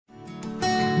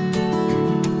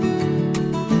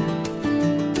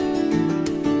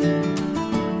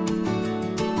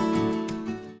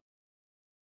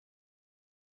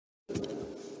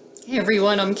Hey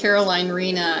everyone, I'm Caroline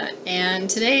Rena, and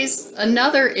today's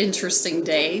another interesting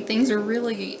day. Things are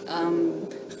really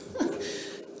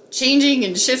changing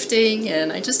and shifting,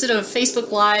 and I just did a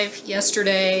Facebook Live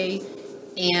yesterday,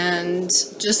 and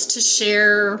just to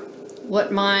share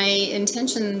what my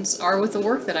intentions are with the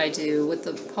work that I do, with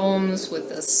the poems, with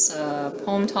this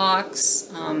poem talks,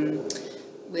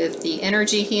 with the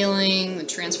energy healing, the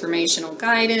transformational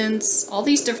guidance, all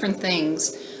these different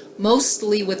things.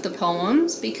 Mostly with the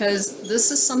poems, because this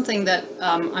is something that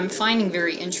I'm finding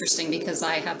very interesting, because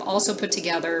I have also put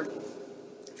together,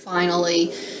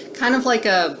 finally, kind of like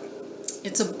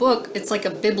it's a book, it's like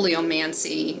a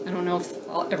bibliomancy. I don't know if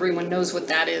everyone knows what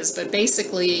that is, but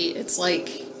basically it's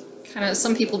like, kind of,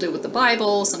 some people do it with the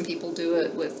Bible, some people do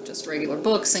it with just regular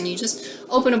books, and you just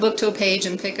open a book to a page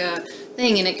and pick a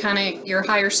thing, and it kind of, your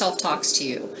higher self talks to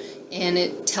you, and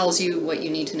it tells you what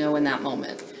you need to know in that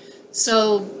moment.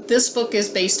 So this book is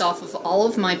based off of all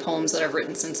of my poems that I've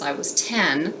written since I was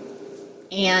 10.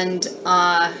 And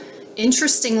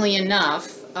interestingly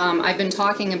enough, I've been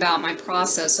talking about my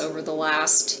process over the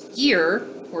last year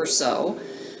or so,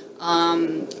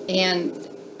 and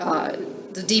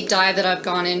the deep dive that I've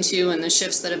gone into and the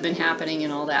shifts that have been happening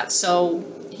and all that. So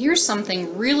here's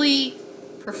something really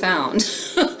profound.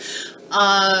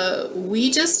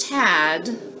 We just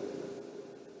had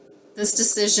this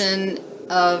decision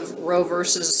of Roe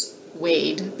versus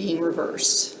Wade being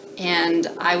reversed. And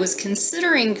I was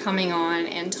considering coming on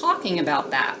and talking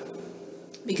about that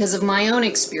because of my own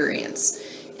experience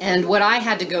and what I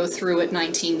had to go through at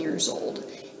 19 years old.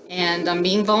 And I'm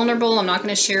being vulnerable. I'm not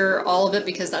going to share all of it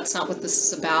because that's not what this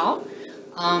is about.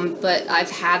 But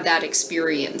I've had that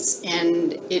experience,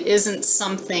 and it isn't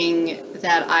something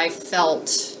that I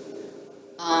felt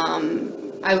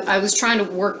I was trying to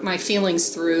work my feelings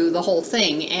through the whole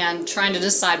thing and trying to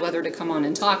decide whether to come on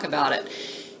and talk about it.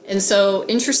 And so,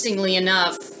 interestingly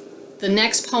enough, the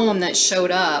next poem that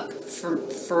showed up from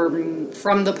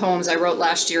the poems I wrote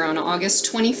last year on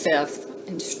August 25th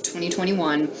in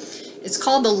 2021, it's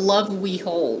called The Love We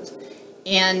Hold.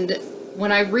 And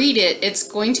when I read it, it's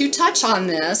going to touch on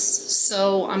this,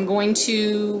 so I'm going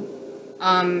to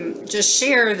just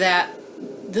share that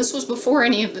this was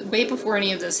way before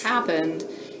any of this happened,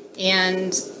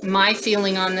 and my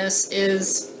feeling on this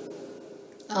is,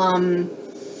 I'm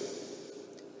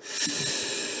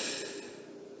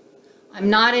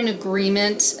not in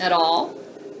agreement at all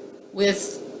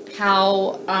with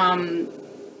how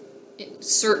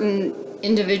certain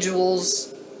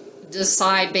individuals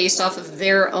decide based off of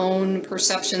their own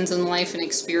perceptions in life and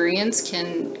experience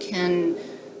can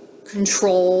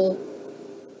control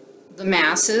the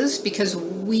masses, because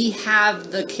we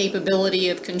have the capability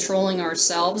of controlling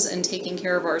ourselves and taking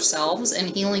care of ourselves and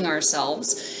healing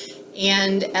ourselves.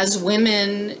 And as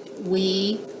women,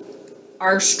 we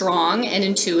are strong and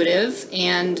intuitive,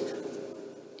 and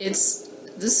this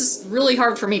is really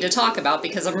hard for me to talk about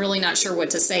because I'm really not sure what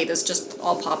to say. This just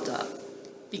all popped up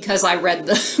because I read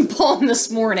the poem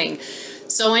this morning.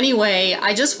 So anyway,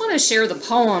 I just want to share the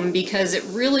poem because it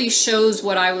really shows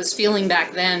what I was feeling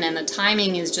back then, and the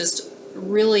timing is just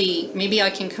really, maybe I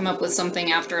can come up with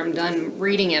something after I'm done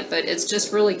reading it, but it's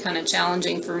just really kind of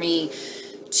challenging for me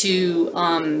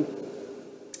to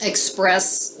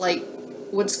express like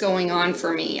what's going on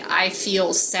for me. I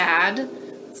feel sad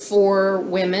for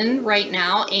women right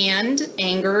now and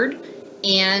angered,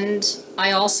 and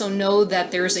I also know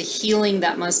that there's a healing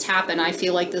that must happen. I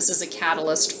feel like this is a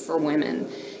catalyst for women,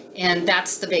 and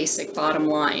that's the basic bottom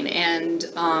line. And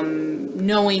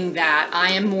knowing that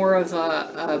I am more of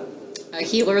a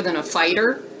healer than a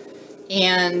fighter,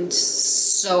 and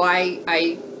so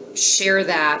I share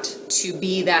that to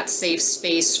be that safe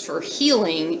space for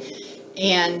healing,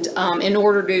 and in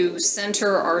order to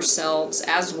center ourselves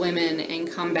as women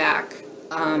and come back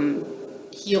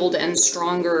healed and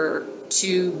stronger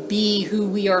to be who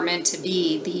we are meant to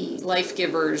be, the life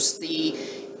givers, the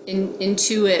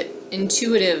intuitive,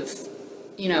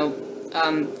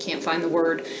 can't find the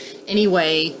word.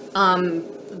 Anyway,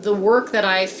 the work that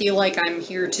I feel like I'm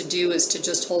here to do is to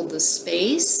just hold the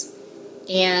space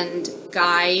and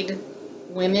guide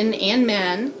women and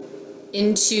men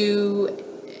into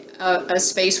a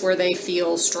space where they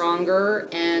feel stronger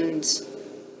and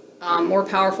more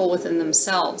powerful within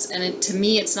themselves. And to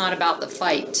me, it's not about the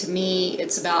fight. To me,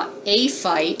 it's about a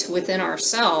fight within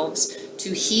ourselves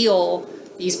to heal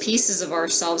these pieces of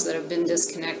ourselves that have been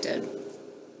disconnected,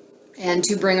 and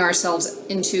to bring ourselves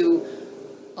into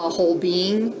a whole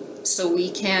being so we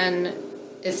can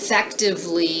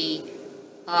effectively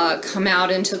come out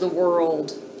into the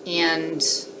world and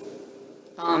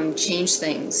change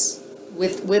things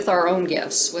with our own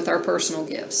gifts, with our personal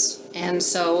gifts. And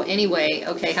so anyway,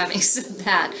 okay, having said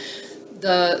that,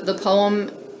 the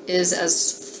poem is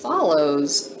as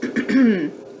follows.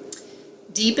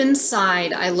 Deep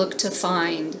inside I look to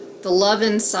find the love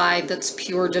inside that's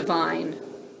pure divine,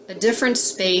 a different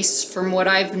space from what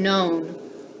I've known,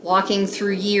 walking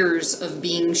through years of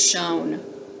being shown.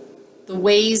 The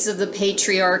ways of the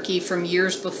patriarchy from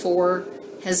years before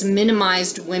has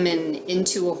minimized women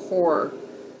into a whore.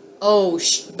 Oh,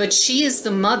 but she is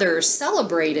the mother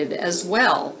celebrated as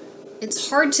well. It's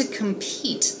hard to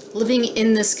compete, living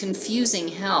in this confusing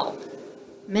hell.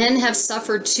 Men have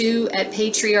suffered too at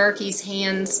patriarchy's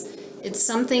hands. It's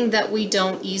something that we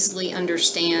don't easily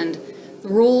understand. The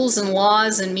rules and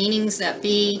laws and meanings that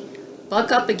be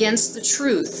buck up against the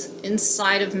truth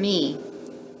inside of me.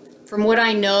 From what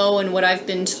I know and what I've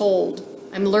been told,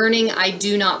 I'm learning I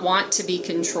do not want to be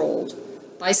controlled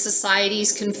by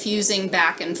society's confusing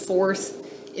back and forth.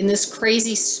 In this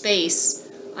crazy space,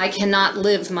 I cannot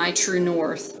live my true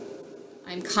north.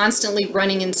 I'm constantly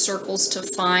running in circles to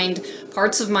find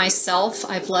parts of myself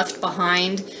I've left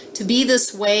behind, to be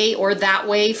this way or that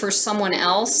way for someone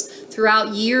else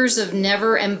throughout years of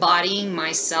never embodying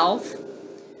myself.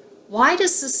 Why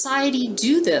does society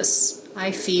do this,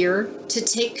 I fear, to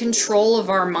take control of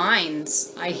our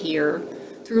minds, I hear,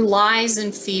 through lies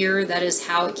and fear? That is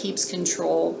how it keeps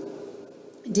control,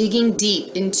 digging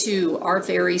deep into our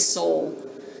very soul.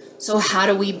 So how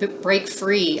do we break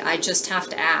free? I just have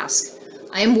to ask.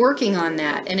 I am working on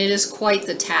that, and it is quite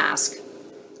the task.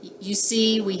 You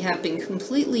see, we have been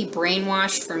completely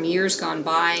brainwashed from years gone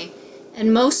by,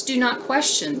 and most do not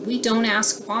question. We don't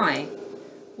ask why.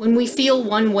 When we feel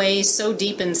one way so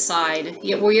deep inside,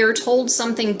 yet we are told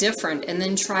something different and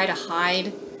then try to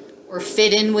hide or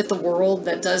fit in with the world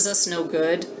that does us no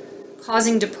good,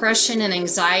 causing depression and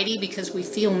anxiety because we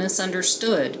feel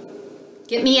misunderstood.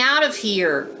 Get me out of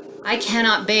here. I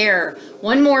cannot bear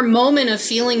one more moment of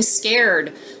feeling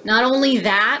scared. Not only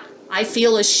that, I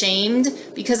feel ashamed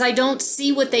because I don't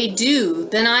see what they do.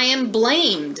 Then I am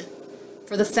blamed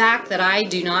for the fact that I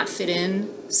do not fit in.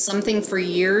 Something for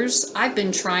years I've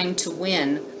been trying to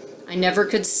win. I never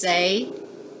could,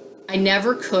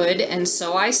 and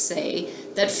so I say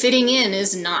that fitting in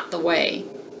is not the way.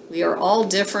 We are all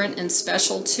different and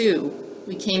special too.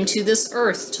 We came to this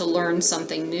earth to learn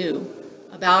something new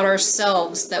about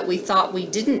ourselves that we thought we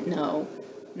didn't know.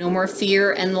 No more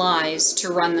fear and lies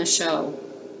to run the show.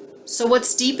 So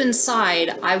what's deep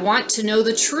inside? I want to know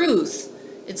the truth.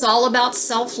 It's all about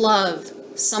self-love,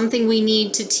 something we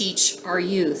need to teach our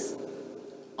youth.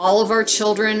 All of our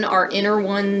children, our inner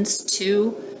ones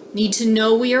too, need to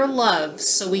know we are loved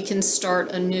so we can start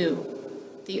anew.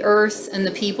 The earth and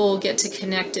the people get to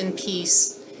connect in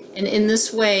peace, and in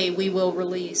this way we will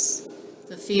release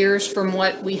the fears from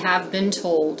what we have been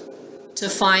told to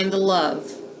find the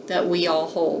love that we all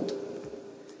hold.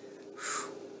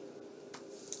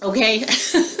 Okay,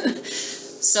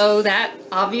 so that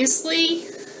obviously,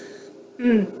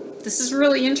 this is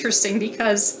really interesting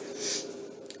because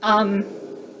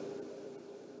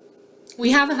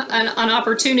we have an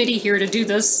opportunity here to do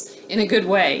this in a good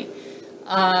way,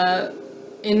 and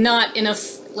not in a,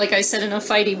 like I said, in a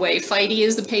fighty way. Fighty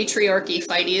is the patriarchy.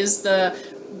 Fighty is the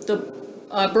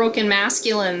broken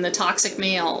masculine, the toxic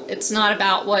male. It's not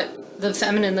about what the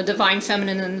feminine, the divine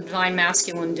feminine and the divine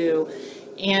masculine do.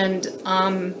 And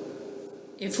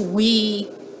if we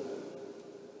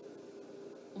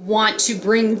want to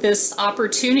bring this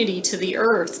opportunity to the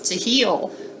earth, to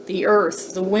heal the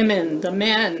earth, the women, the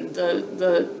men,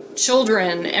 the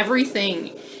children,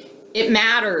 everything, it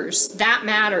matters. That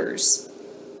matters.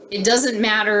 It doesn't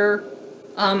matter.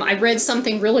 I read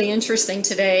something really interesting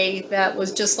today that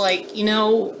was just like, you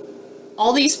know,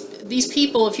 all these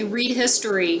people, if you read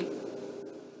history,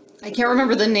 I can't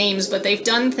remember the names, but they've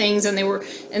done things and they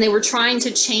were trying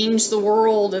to change the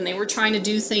world and they were trying to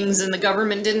do things and the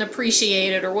government didn't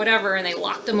appreciate it or whatever, and they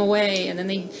locked them away, and then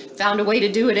they found a way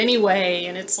to do it anyway,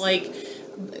 and it's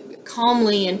like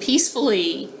calmly and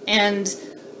peacefully. And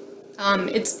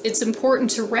it's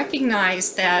important to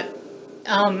recognize that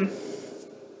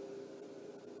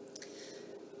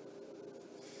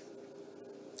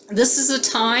this is a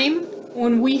time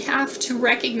when we have to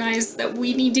recognize that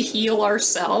we need to heal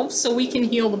ourselves so we can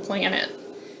heal the planet.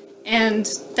 And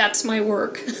that's my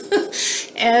work.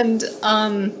 And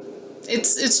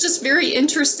it's just very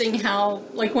interesting how,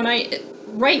 like,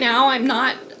 right now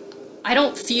I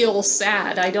don't feel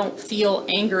sad, I don't feel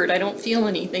angered, I don't feel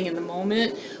anything in the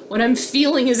moment. What I'm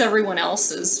feeling is everyone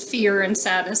else's fear and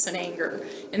sadness and anger.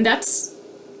 And that's,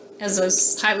 as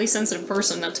a highly sensitive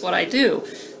person, that's what I do.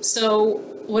 So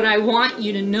what I want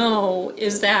you to know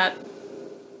is that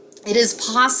It is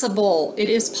possible. It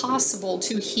is possible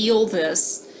to heal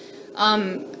this.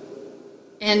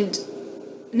 And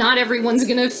not everyone's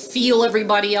going to feel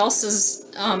everybody else's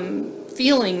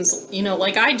feelings, you know,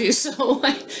 like I do. So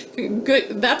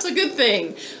good, that's a good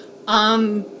thing.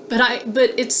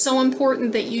 But it's so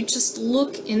important that you just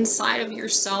look inside of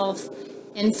yourself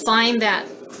and find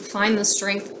the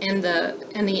strength and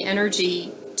the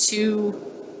energy to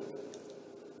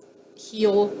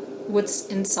heal what's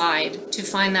inside, to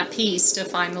find that peace, to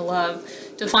find the love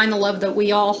that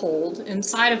we all hold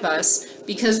inside of us.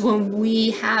 Because when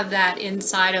we have that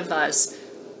inside of us,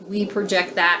 we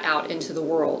project that out into the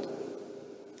world.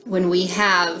 When we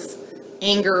have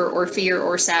anger or fear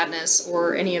or sadness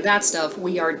or any of that stuff,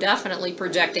 we are definitely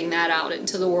projecting that out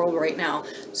into the world right now.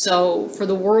 So for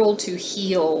the world to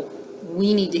heal,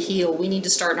 we need to heal. We need to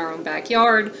start in our own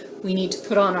backyard. We need to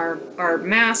put on our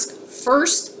mask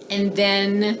first, and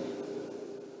then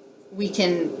we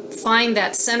can find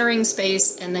that centering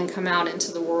space and then come out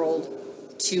into the world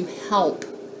to help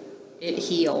it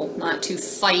heal, not to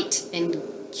fight and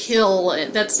kill.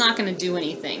 That's not going to do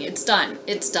anything. It's done.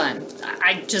 It's done.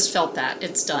 I just felt that.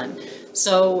 It's done.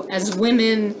 So as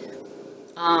women,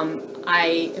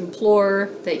 I implore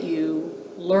that you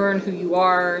learn who you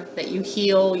are, that you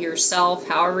heal yourself,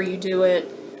 however you do it.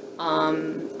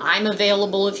 I'm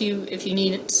available if you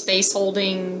need space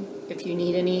holding, if you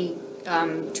need any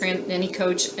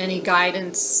coach, any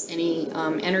guidance, any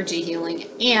energy healing.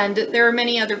 And there are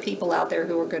many other people out there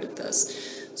who are good at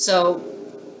this. So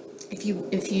if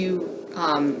you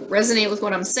resonate with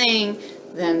what I'm saying,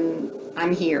 then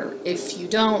I'm here. If you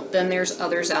don't, then there's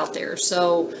others out there.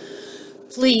 So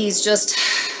please just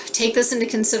take this into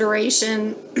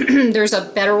consideration. There's a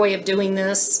better way of doing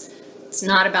this. It's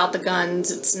not about the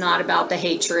guns. It's not about the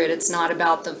hatred. It's not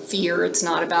about the fear. It's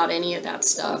not about any of that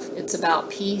stuff. It's about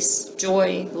peace,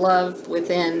 joy, love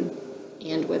within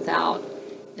and without.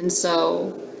 And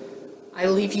so I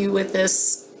leave you with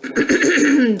this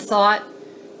thought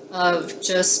of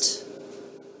just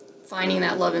finding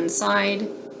that love inside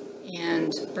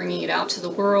and bringing it out to the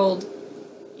world.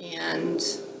 And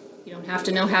you don't have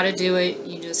to know how to do it.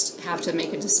 You just have to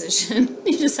make a decision.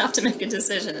 You just have to make a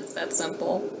decision. It's that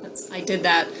simple. I did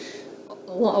that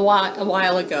a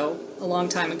while ago, a long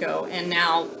time ago, and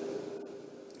now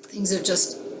things have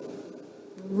just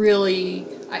really,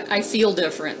 I feel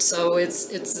different. So it's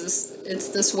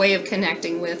this way of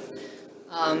connecting with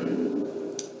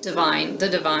the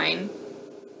divine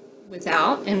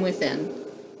without and within.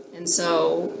 And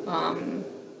so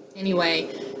anyway,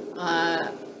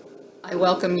 I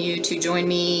welcome you to join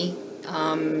me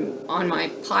on my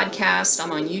podcast.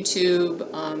 I'm on YouTube,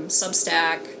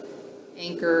 Substack,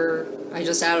 Anchor. I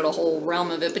just added a whole realm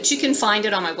of it, but you can find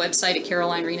it on my website at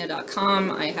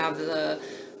CarolineRena.com. I have the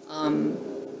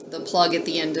plug at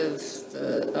the end of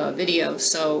the video.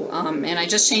 So, and I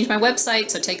just changed my website,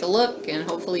 so take a look and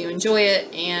hopefully you enjoy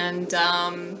it. And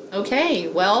okay,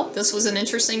 well, this was an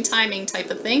interesting timing type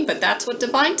of thing, but that's what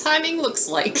divine timing looks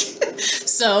like.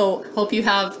 So hope you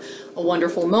have a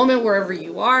wonderful moment wherever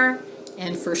you are,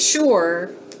 and for sure,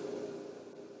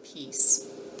 peace.